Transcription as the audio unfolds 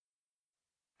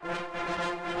I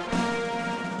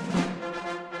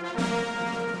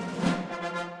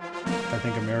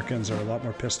think Americans are a lot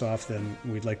more pissed off than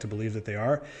we'd like to believe that they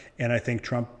are. And I think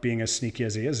Trump, being as sneaky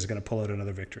as he is going to pull out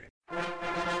another victory.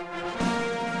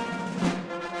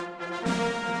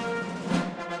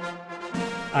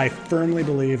 I firmly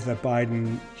believe that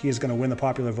Biden, he is going to win the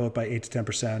popular vote by 8 to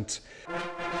 10%.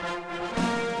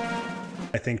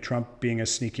 I think Trump, being as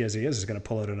sneaky as he is going to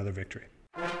pull out another victory.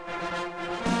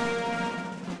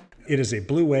 It is a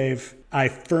blue wave. I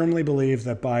firmly believe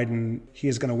that Biden, he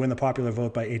is going to win the popular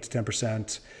vote by 8 to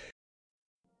 10%.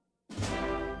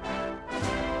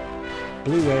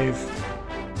 Blue wave,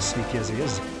 sneaky as he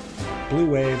is. Blue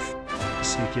wave,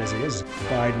 sneaky as he is.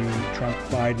 Biden, Trump,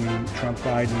 Biden, Trump,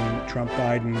 Biden, Trump,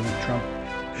 Biden, Trump.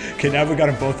 Okay, now we got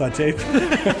them both on tape.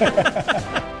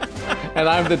 And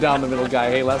I'm the down the middle guy.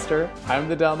 Hey, Lester, I'm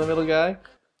the down the middle guy.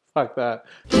 Fuck that.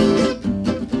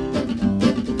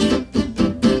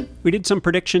 We did some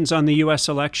predictions on the US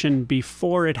election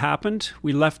before it happened.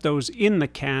 We left those in the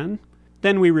can.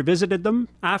 Then we revisited them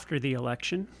after the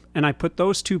election. And I put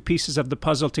those two pieces of the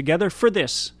puzzle together for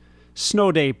this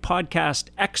Snow Day Podcast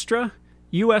Extra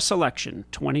US Election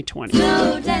 2020.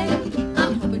 Snow day,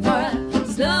 I'm hoping for a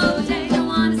snow day. Don't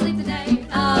want to sleep the day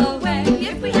away.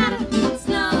 If we had a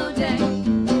snow day,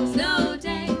 I'm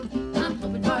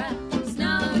hoping for a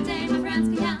snow day. My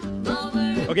friends can come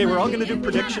over. Okay, we're all going to do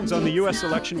predictions on the US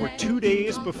election. We're 2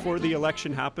 days before the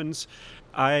election happens.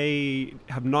 I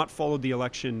have not followed the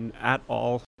election at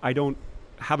all. I don't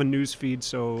have a news feed,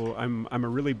 so I'm a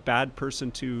really bad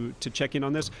person to check in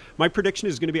on this. My prediction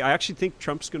is going to be, I actually think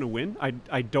Trump's going to win.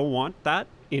 I don't want that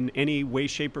in any way,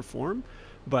 shape, or form.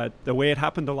 But the way it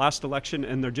happened the last election,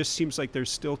 and there just seems like there's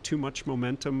still too much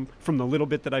momentum from the little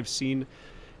bit that I've seen.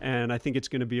 And I think it's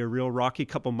going to be a real rocky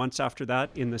couple months after that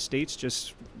in the States,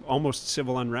 just almost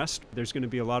civil unrest. There's going to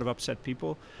be a lot of upset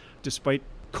people. Despite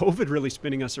COVID really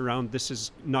spinning us around, this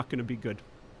is not going to be good.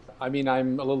 I mean,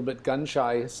 I'm a little bit gun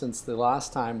shy since the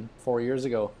last time 4 years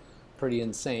ago. Pretty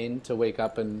insane to wake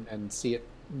up and see it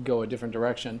go a different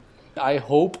direction. I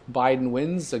hope Biden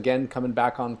wins, again, coming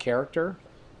back on character.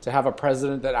 To have a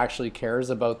president that actually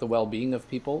cares about the well-being of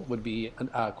people would be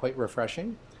quite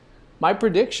refreshing. My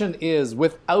prediction is,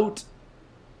 without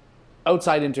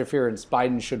outside interference,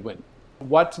 Biden should win.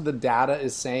 What the data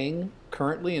is saying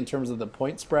currently in terms of the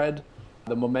point spread,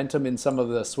 the momentum in some of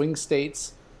the swing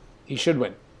states, he should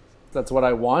win. That's what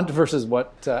I want versus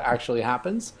what actually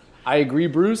happens. I agree,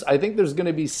 Bruce. I think there's going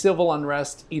to be civil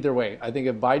unrest either way. I think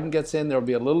if Biden gets in, there'll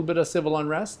be a little bit of civil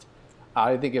unrest.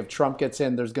 I think if Trump gets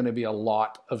in, there's going to be a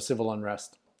lot of civil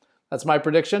unrest. That's my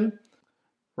prediction.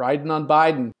 Riding on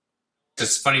Biden.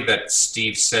 It's funny that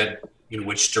Steve said in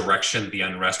which direction the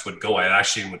unrest would go. I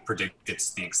actually would predict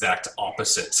it's the exact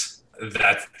opposite,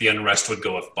 that the unrest would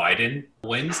go if Biden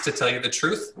wins, to tell you the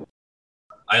truth.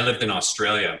 I lived in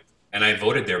Australia. And I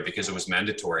voted there because it was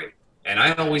mandatory. And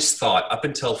I always thought, up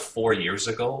until 4 years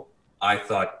ago, I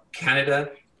thought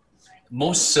Canada,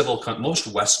 most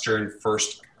Western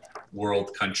first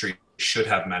world countries should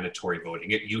have mandatory voting.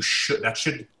 That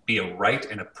should be a right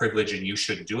and a privilege, and you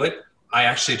should do it. I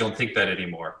actually don't think that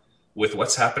anymore. With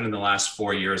what's happened in the last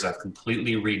 4 years, I've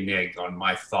completely reneged on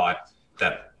my thought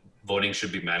that voting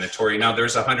should be mandatory. Now,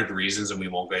 there's 100 reasons, and we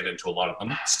won't get into a lot of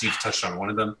them. Steve touched on one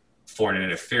of them: foreign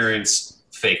interference,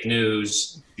 fake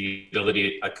news, the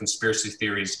ability of conspiracy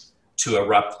theories to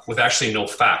erupt with actually no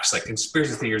facts. Like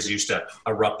conspiracy theories used to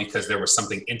erupt because there was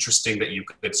something interesting that you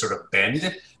could sort of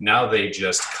bend. Now they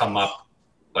just come up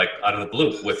like out of the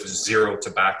blue with zero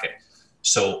to back it.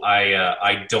 So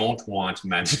I don't want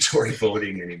mandatory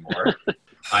voting anymore.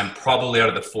 I'm probably out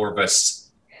of the four of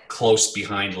us close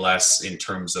behind Les in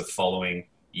terms of following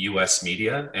US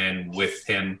media, and with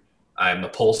him, I'm a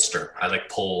pollster. I like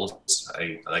polls.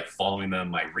 I like following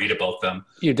them. I read about them.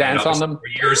 You dance on them? 4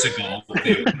 years ago,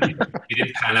 it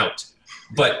didn't pan out.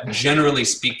 But generally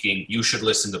speaking, you should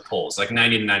listen to polls. Like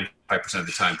 90 to 95% of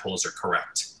the time, polls are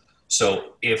correct.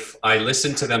 So if I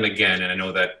listen to them again, and I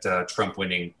know that Trump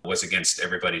winning was against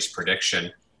everybody's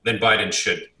prediction, then Biden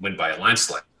should win by a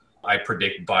landslide. I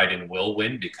predict Biden will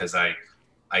win because I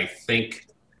think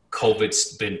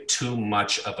COVID's been too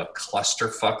much of a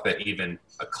clusterfuck that even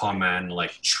a con man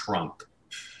like Trump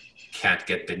can't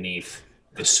get beneath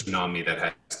the tsunami that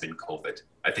has been COVID.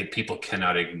 I think people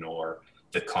cannot ignore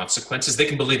the consequences. They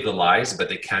can believe the lies, but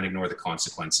they can't ignore the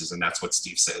consequences. And that's what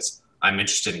Steve says. I'm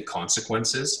interested in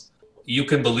consequences. You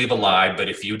can believe a lie, but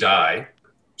if you die,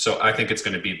 so I think it's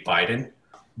going to be Biden.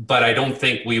 But I don't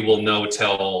think we will know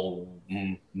till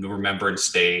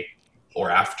Remembrance Day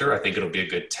or after. I think it'll be a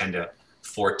good 10 to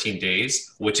 14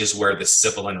 days, which is where the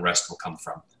civil unrest will come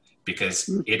from. because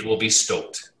it will be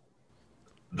stoked.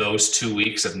 Those 2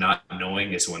 weeks of not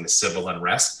knowing is when the civil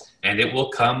unrest, and it will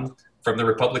come from the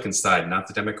Republican side, not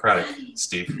the Democratic,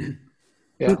 Steve.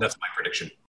 Yeah. That's my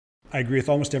prediction. I agree with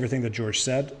almost everything that George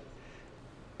said.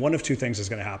 One of two things is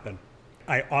going to happen.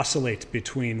 I oscillate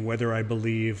between whether I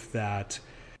believe that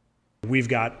we've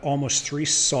got almost 3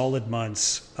 solid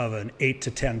months of an 8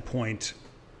 to 10 point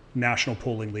national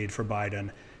polling lead for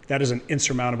Biden. That is an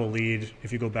insurmountable lead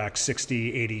if you go back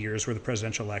 60, 80 years worth of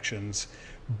presidential elections,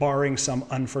 barring some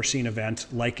unforeseen event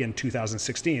like in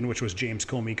 2016, which was James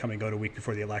Comey coming out a week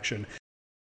before the election.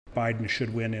 Biden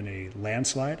should win in a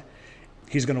landslide.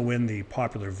 He's going to win the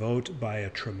popular vote by a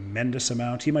tremendous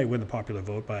amount. He might win the popular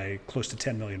vote by close to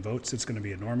 10 million votes. It's going to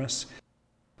be enormous.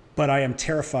 But I am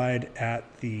terrified at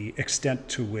the extent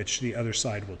to which the other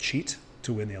side will cheat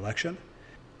to win the election.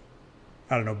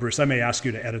 I don't know, Bruce, I may ask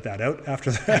you to edit that out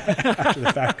after the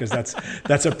fact, because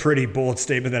that's a pretty bold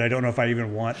statement that I don't know if I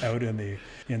even want out in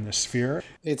the sphere.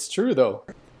 It's true, though.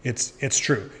 It's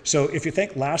true. So if you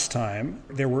think last time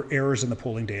there were errors in the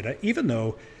polling data, even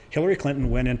though Hillary Clinton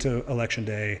went into election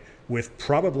day with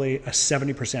probably a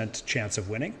 70% chance of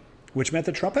winning, which meant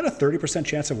that Trump had a 30%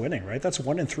 chance of winning, right? That's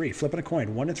 1 in 3, flipping a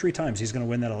coin. 1 in 3 times he's going to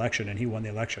win that election, and he won the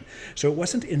election. So it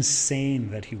wasn't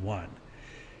insane that he won.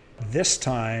 This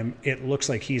time, it looks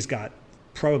like he's got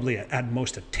probably at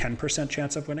most a 10%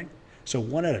 chance of winning. So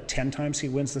 1 out of 10 times he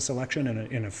wins this election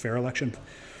in a fair election.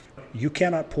 You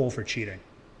cannot poll for cheating.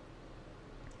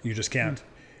 You just can't.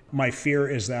 My fear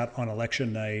is that on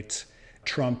election night,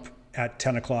 Trump at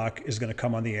 10 o'clock is going to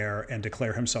come on the air and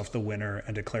declare himself the winner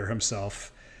and declare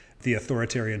himself the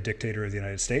authoritarian dictator of the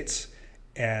United States,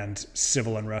 and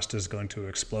civil unrest is going to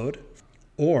explode.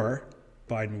 Or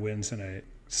Biden wins in a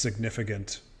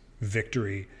significant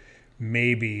victory,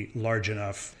 maybe large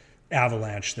enough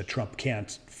avalanche that Trump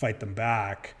can't fight them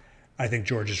back. I think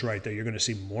George is right that you're going to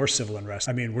see more civil unrest.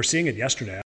 I mean, we're seeing it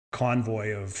yesterday. A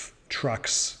convoy of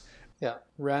trucks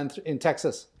Ran in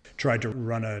Texas. Tried to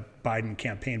run a Biden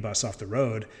campaign bus off the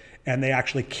road, and they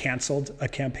actually canceled a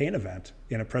campaign event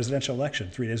in a presidential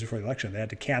election 3 days before the election. They had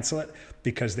to cancel it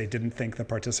because they didn't think the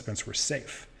participants were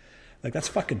safe. Like, that's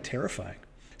fucking terrifying.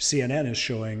 CNN is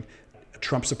showing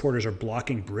Trump supporters are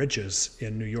blocking bridges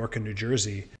in New York and New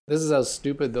Jersey. This is how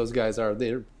stupid those guys are.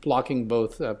 They're blocking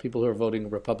both people who are voting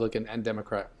Republican and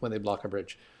Democrat when they block a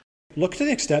bridge. Look to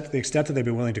the extent that they've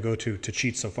been willing to go to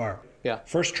cheat so far. Yeah.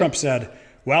 First, Trump said,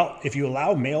 well, if you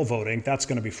allow mail voting, that's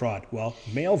going to be fraud. Well,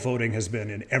 mail voting has been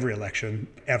in every election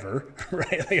ever,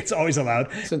 right? Like, it's always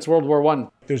allowed. Since World War I.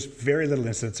 There's very little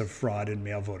incidence of fraud in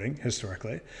mail voting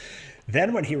historically.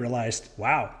 Then when he realized,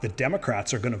 wow, the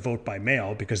Democrats are going to vote by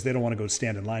mail because they don't want to go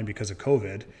stand in line because of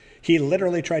COVID, he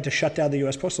literally tried to shut down the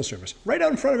U.S. Postal Service right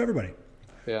out in front of everybody.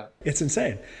 Yeah. It's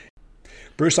insane.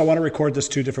 Bruce, I want to record this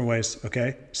 2 different ways,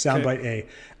 okay? Soundbite A.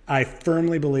 I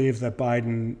firmly believe that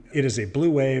Biden, it is a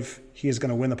blue wave. He is going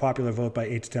to win the popular vote by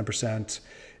 8 to 10%.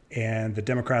 And the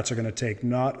Democrats are going to take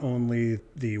not only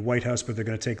the White House, but they're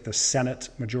going to take the Senate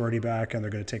majority back, and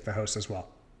they're going to take the House as well.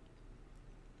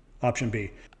 Option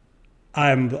B.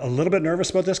 I'm a little bit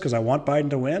nervous about this because I want Biden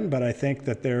to win, but I think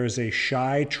that there is a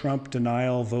shy Trump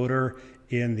denial voter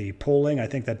in the polling. I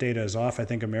think that data is off. I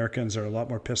think Americans are a lot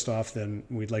more pissed off than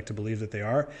we'd like to believe that they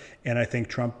are. And I think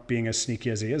Trump, being as sneaky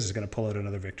as he is going to pull out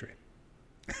another victory.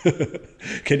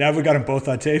 Okay, now we got them both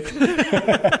on tape.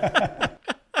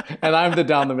 And I'm the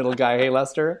down the middle guy. Hey,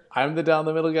 Lester, I'm the down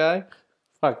the middle guy.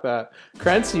 Fuck that.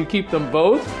 Krentz, you keep them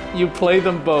both. You play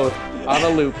them both on a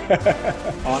loop.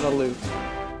 On a loop.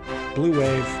 Blue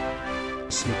wave,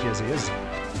 sneaky as he is.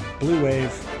 Blue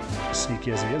wave,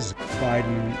 sneaky as he is.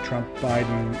 Biden, Trump,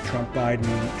 Biden, Trump,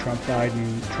 Biden, Trump,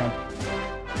 Biden, Trump.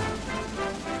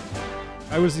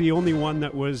 I was the only one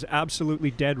that was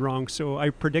absolutely dead wrong, so I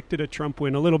predicted a Trump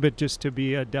win a little bit just to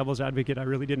be a devil's advocate. I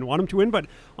really didn't want him to win, but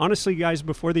honestly, guys,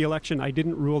 before the election, I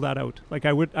didn't rule that out. Like,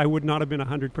 I would not have been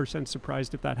 100%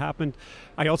 surprised if that happened.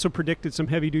 I also predicted some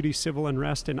heavy-duty civil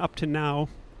unrest, and up to now,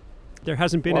 there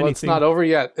hasn't been anything. It's not over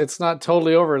yet. It's not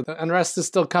totally over. The unrest is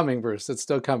still coming, Bruce. It's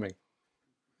still coming.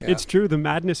 Yeah. It's true. The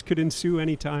madness could ensue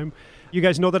anytime. You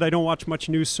guys know that I don't watch much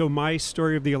news, so my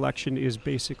story of the election is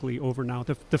basically over now.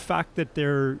 The fact that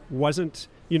there wasn't,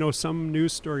 some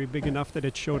news story big enough that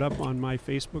it showed up on my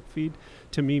Facebook feed,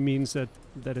 to me means that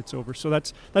it's over. So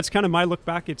that's kind of my look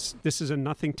back. This is a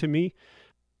nothing to me.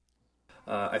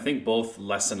 I think both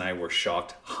Les and I were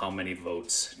shocked how many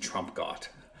votes Trump got.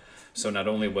 So not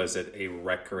only was it a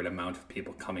record amount of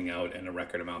people coming out and a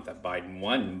record amount that Biden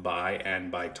won by, and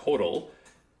by total,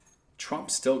 Trump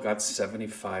still got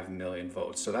 75 million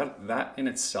votes. So that in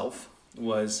itself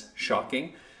was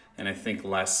shocking. And I think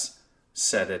Les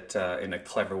said it in a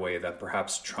clever way that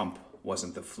perhaps Trump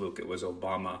wasn't the fluke, it was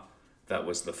Obama that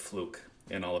was the fluke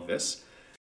in all of this.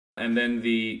 And then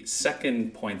the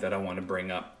second point that I want to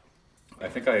bring up, I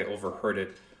think I overheard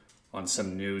it on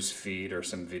some news feed or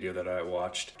some video that I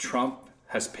watched. Trump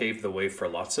has paved the way for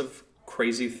lots of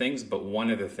crazy things, but one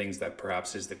of the things that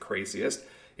perhaps is the craziest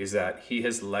is that he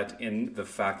has let in the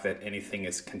fact that anything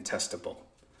is contestable.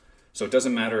 So it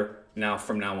doesn't matter now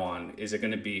from now on. Is it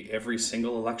going to be every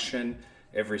single election,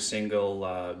 every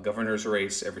single governor's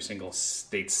race, every single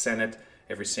state senate,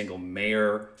 every single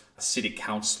mayor, city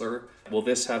councilor? Will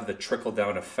this have the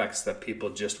trickle-down effects that people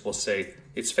just will say,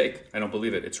 it's fake, I don't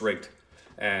believe it, it's rigged?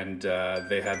 And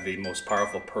they have the most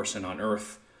powerful person on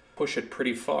earth push it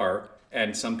pretty far,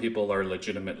 and some people are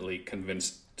legitimately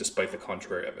convinced despite the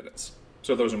contrary evidence.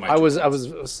 So those are my I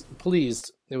was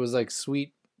pleased. It was like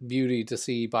sweet beauty to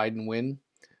see Biden win.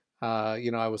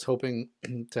 I was hoping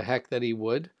to heck that he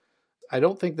would. I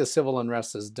don't think the civil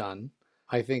unrest is done.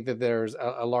 I think that there's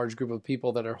a large group of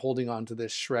people that are holding on to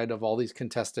this shred of all these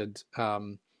contested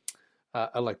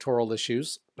electoral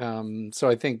issues. So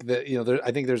I think that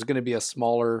I think there's going to be a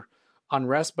smaller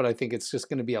unrest, but I think it's just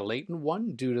going to be a latent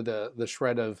one due to the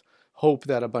shred of hope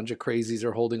that a bunch of crazies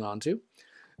are holding on to.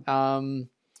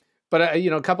 But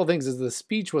a couple things is the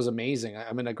speech was amazing.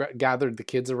 I gathered the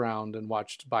kids around and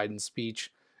watched Biden's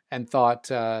speech and thought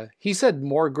he said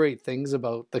more great things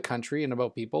about the country and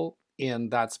about people in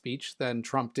that speech than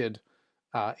Trump did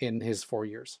in his 4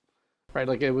 years, right?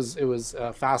 Like it was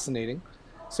fascinating.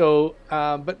 So,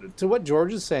 but to what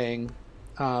George is saying,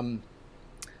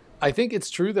 I think it's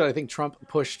true that I think Trump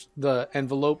pushed the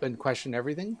envelope and questioned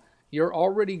everything. You're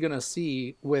already going to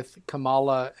see with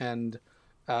Kamala and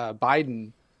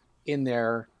Biden in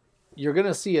there, you're going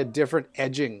to see a different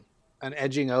edging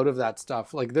out of that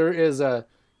stuff. Like there is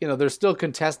they're still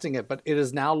contesting it, but it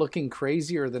is now looking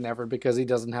crazier than ever because he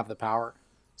doesn't have the power.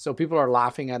 So people are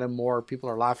laughing at him more. People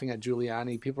are laughing at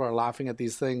Giuliani. People are laughing at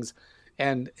these things.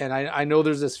 And I know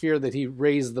there's this fear that he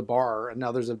raised the bar and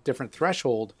now there's a different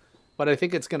threshold, but I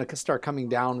think it's going to start coming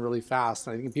down really fast.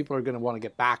 And I think people are going to want to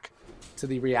get back to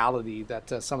the reality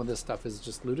that some of this stuff is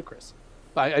just ludicrous.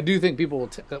 But I do think people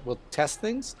will test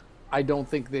things. I don't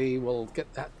think they will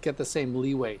get the same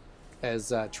leeway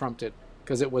as Trump did,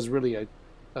 because it was really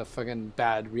a fucking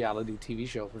bad reality TV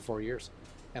show for 4 years.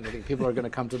 And I think people are going to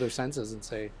come to their senses and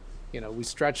say, we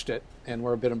stretched it and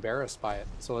we're a bit embarrassed by it.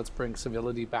 So let's bring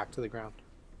civility back to the ground.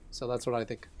 So that's what I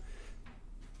think.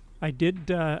 I did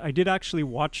actually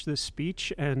watch this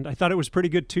speech and I thought it was pretty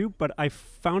good too, but I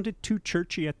found it too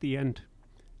churchy at the end.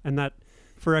 And that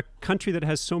for a country that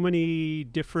has so many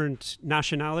different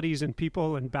nationalities and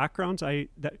people and backgrounds,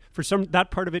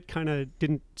 that part of it kind of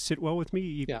didn't sit well with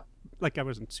me. Yeah. Like I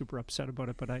wasn't super upset about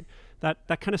it, but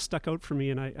that kind of stuck out for me,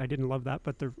 and I didn't love that,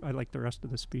 but I liked the rest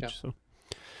of the speech. Yeah.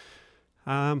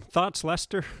 So, thoughts,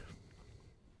 Lester?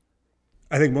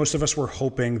 I think most of us were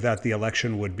hoping that the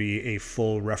election would be a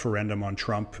full referendum on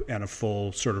Trump and a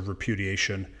full sort of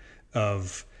repudiation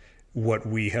of what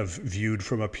we have viewed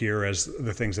from up here as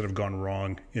the things that have gone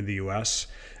wrong in the U.S.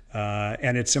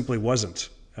 And it simply wasn't.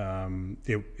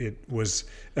 It was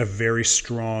a very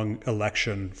strong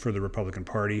election for the Republican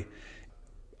Party.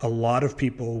 A lot of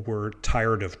people were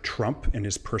tired of Trump and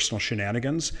his personal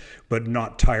shenanigans, but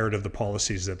not tired of the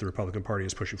policies that the Republican Party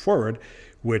is pushing forward,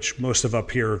 which most of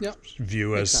up here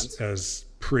view as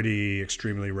pretty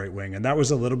extremely right wing. And that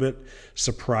was a little bit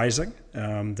surprising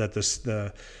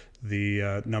that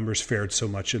the numbers fared so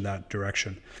much in that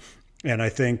direction. And I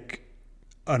think,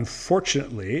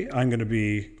 unfortunately, I'm going to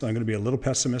be a little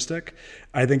pessimistic.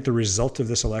 I think the result of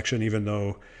this election, even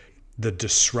though the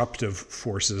disruptive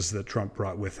forces that Trump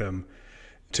brought with him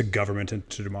to government and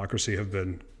to democracy have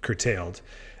been curtailed,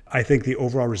 I think the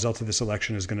overall result of this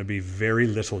election is going to be very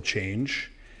little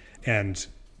change and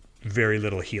very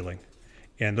little healing.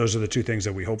 And those are the two things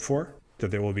that we hope for, that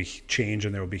there will be change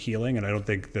and there will be healing. And I don't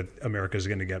think that America is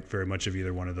going to get very much of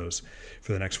either one of those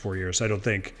for the next 4 years. I don't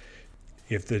think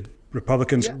if the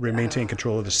Republicans maintain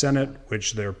control of the Senate,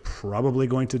 which they're probably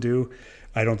going to do,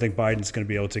 I don't think Biden's going to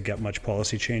be able to get much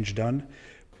policy change done.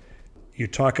 You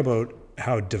talk about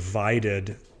how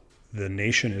divided the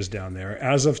nation is down there.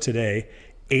 As of today,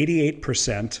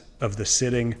 88% of the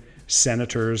sitting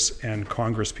senators and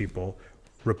congresspeople,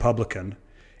 Republican,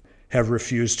 have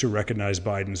refused to recognize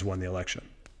Biden's won the election.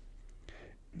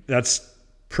 That's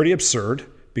pretty absurd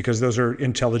because those are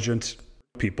intelligent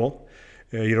people.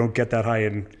 You don't get that high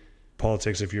in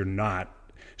politics if you're not.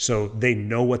 So they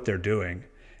know what they're doing,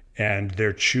 and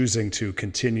they're choosing to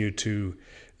continue to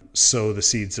sow the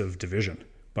seeds of division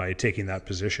by taking that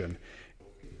position.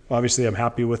 Obviously, I'm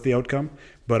happy with the outcome,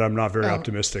 but I'm not very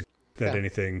optimistic. that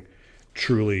anything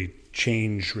truly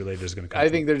change related is going to come. I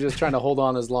think they're just trying to hold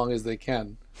on as long as they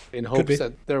can in hopes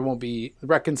that there won't be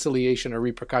reconciliation or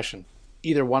repercussion,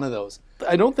 either one of those.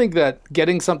 I don't think that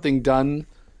getting something done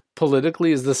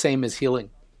politically is the same as healing.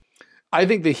 I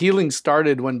think the healing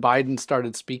started when Biden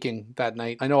started speaking that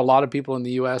night. I know a lot of people in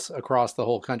the US across the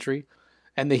whole country,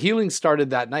 and the healing started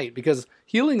that night, because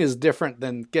healing is different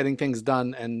than getting things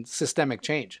done and systemic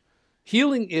change.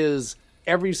 Healing is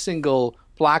every single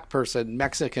Black person,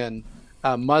 Mexican,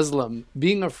 Muslim,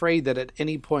 being afraid that at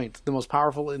any point the most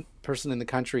powerful person in the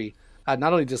country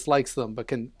not only dislikes them, but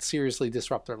can seriously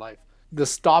disrupt their life. The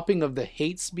stopping of the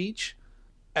hate speech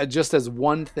just as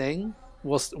one thing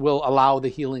will allow the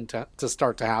healing to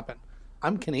start to happen.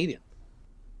 I'm Canadian,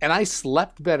 and I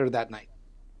slept better that night.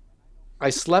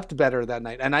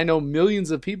 And I know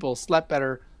millions of people slept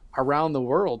better around the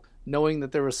world knowing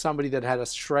that there was somebody that had a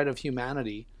shred of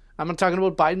humanity. I'm not talking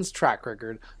about Biden's track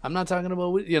record. I'm not talking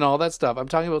about, all that stuff. I'm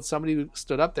talking about somebody who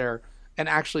stood up there and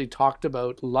actually talked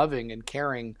about loving and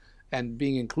caring and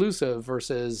being inclusive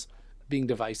versus being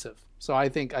divisive. So I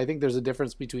think there's a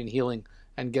difference between healing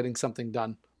and getting something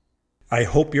done. I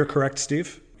hope you're correct,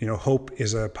 Steve. Hope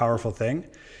is a powerful thing,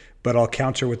 but I'll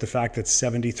counter with the fact that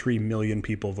 73 million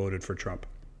people voted for Trump.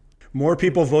 More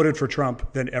people voted for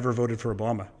Trump than ever voted for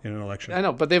Obama in an election. I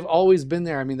know, but they've always been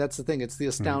there. I mean, that's the thing. It's the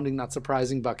astounding, not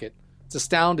surprising bucket. It's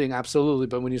astounding, absolutely,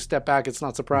 but when you step back, it's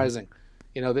not surprising.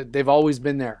 They've always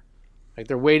been there. Like,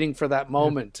 they're waiting for that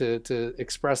moment to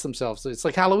express themselves. So it's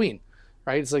like Halloween,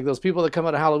 right? It's like those people that come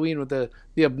out of Halloween with the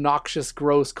obnoxious,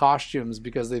 gross costumes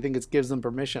because they think it gives them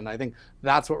permission. I think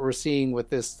that's what we're seeing with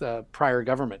this prior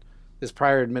government, this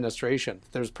prior administration.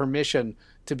 There's permission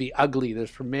to be ugly.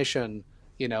 There's permission,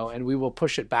 and we will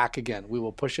push it back again. We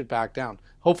will push it back down.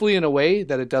 Hopefully in a way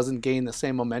that it doesn't gain the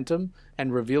same momentum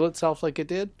and reveal itself like it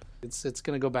did. It's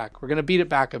going to go back. We're going to beat it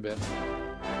back a bit.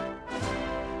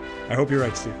 I hope you're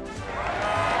right, Steve.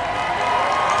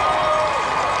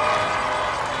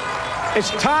 It's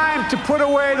time to put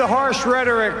away the harsh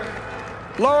rhetoric,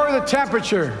 lower the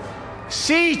temperature,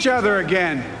 see each other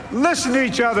again, listen to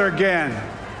each other again.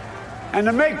 And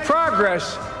to make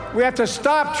progress, we have to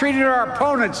stop treating our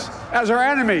opponents as our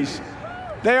enemies.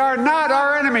 They are not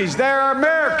our enemies. They are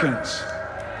Americans.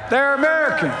 They're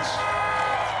Americans.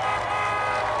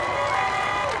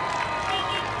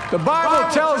 The Bible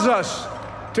tells us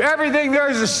to everything there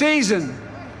is a season,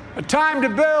 a time to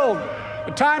build,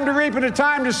 a time to reap and a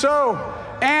time to sow,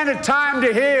 and a time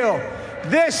to heal.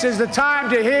 This is the time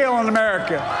to heal in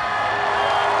America.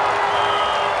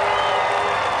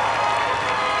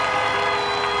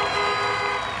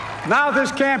 Now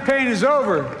this campaign is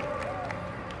over.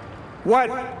 What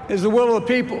is the will of the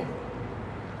people?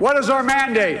 What is our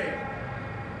mandate?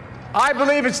 I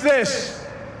believe it's this.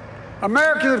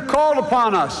 Americans have called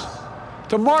upon us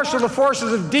to marshal the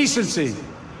forces of decency,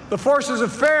 the forces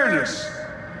of fairness,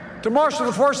 to marshal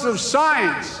the forces of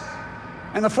science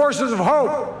and the forces of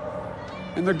hope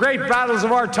in the great battles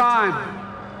of our time.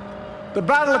 The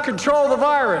battle to control the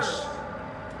virus,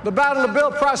 the battle to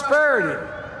build prosperity,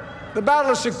 the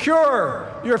battle to secure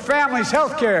your family's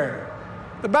health care,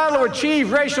 the battle to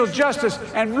achieve racial justice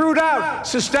and root out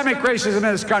systemic racism in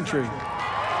this country,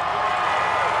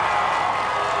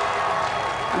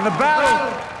 and the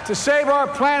battle to save our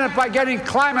planet by getting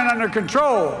climate under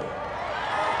control,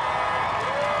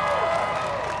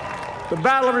 the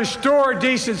battle to restore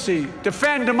decency,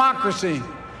 defend democracy,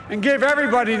 and give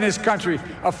everybody in this country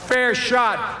a fair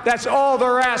shot. That's all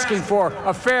they're asking for,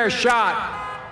 a fair shot.